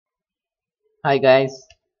Hi guys,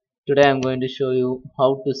 today I'm going to show you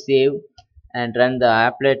how to save and run the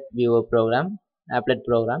Applet program.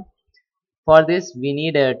 For this we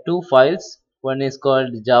need two files. One is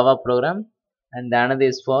called Java program and the another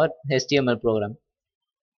is for HTML program.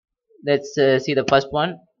 Let's see the first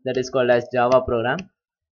one, that is called as Java program.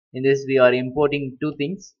 In this we are importing two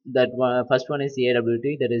things. First one is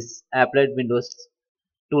AWT, that is Applet Windows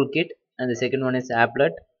Toolkit, and the second one is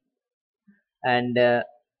Applet. And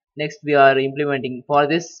next we are implementing for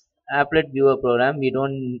this applet viewer program. We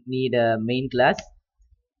don't need a main class.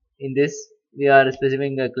 In this we are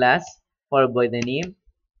specifying a class followed by the name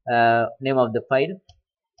of the file.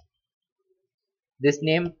 This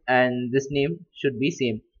name and this name should be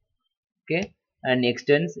same. Okay, and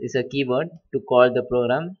extends is a keyword to call the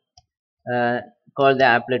program, uh, call the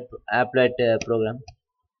applet program.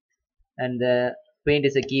 And the paint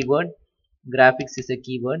is a keyword, graphics is a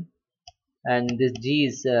keyword, and this G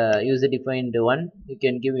is user defined one. You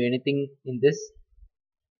can give anything in this.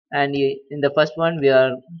 And in the first one we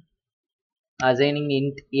are assigning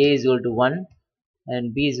int a is equal to 1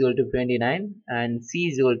 and b is equal to 29 and c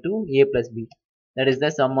is equal to a plus b. That is the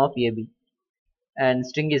sum of ab. And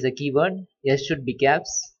string is a keyword, s should be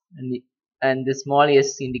caps, and the small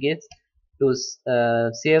s indicates to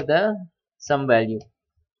save the sum value,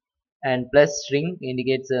 and plus string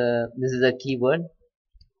indicates this is a keyword,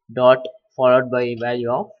 dot followed by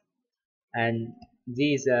value of, and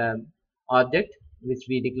g is a object which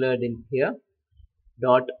we declared in here,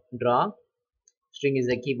 dot draw. String is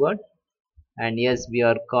a keyword, and yes, we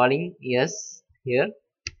are calling yes here,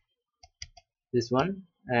 this one,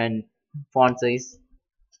 and font size,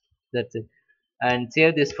 that's it. And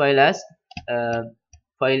save this file as uh,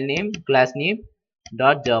 file name class name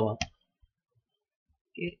dot java.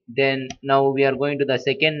 Okay, then now we are going to the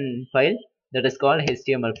second file, that is called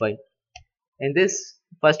html file. In this,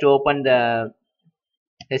 first open the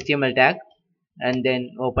html tag and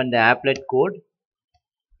then open the applet code,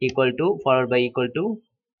 equal to followed by equal to,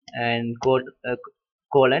 and code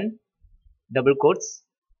colon double quotes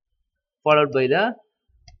followed by the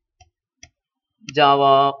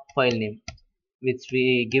java file name, which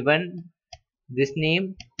we given this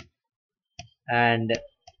name and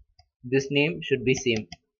this name should be same.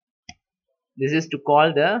 This is to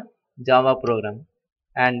call the java program.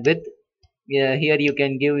 And with here you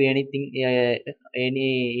can give anything,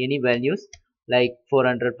 any values like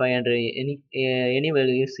 400, 500, any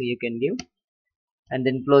values you can give, and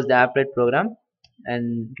then close the applet program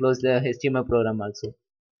and close the html program also,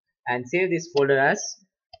 and save this folder as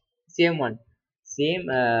same one, same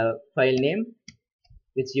file name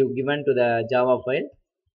which you given to the java file,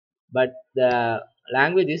 but the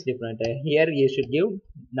language is different. Here you should give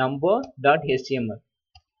number.html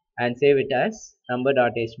and save it as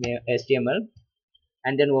number.html,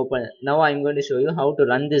 and then open. Now I'm going to show you how to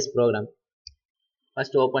run this program.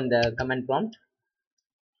 First open the command prompt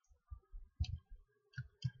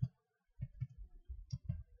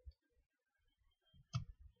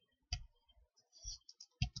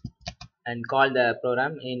and call the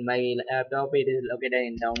program. In my laptop it is located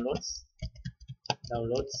in downloads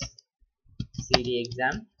cd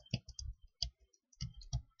exam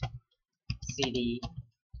cd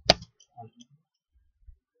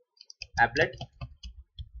applet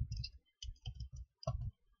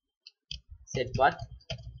set path,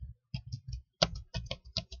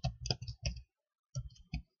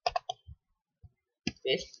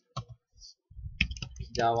 paste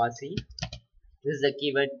javac. This is the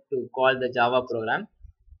keyword to call the java program,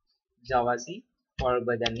 javac followed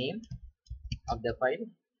by the name of the file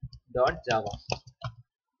dot java.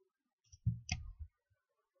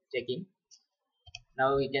 Checking.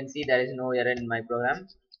 Now you can see there is no error in my program.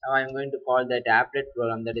 Now I'm going to call that applet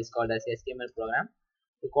program, that is called as html program.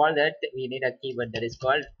 To call that we need a keyword that is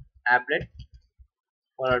called applet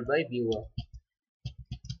followed by viewer,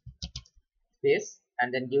 space,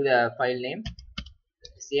 and then give the file name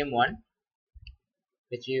same one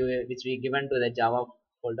which we given to the java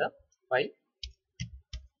folder, file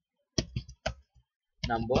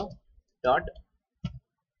number dot,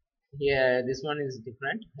 here this one is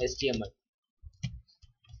different, html.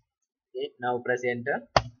 Okay, now press enter.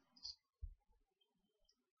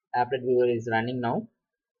 Applet viewer is running now.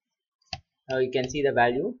 Now you can see the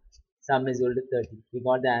value, sum is equal to 30. We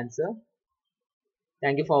got the answer.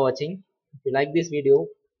 Thank you for watching. If you like this video,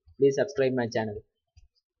 please subscribe my channel.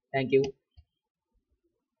 Thank you.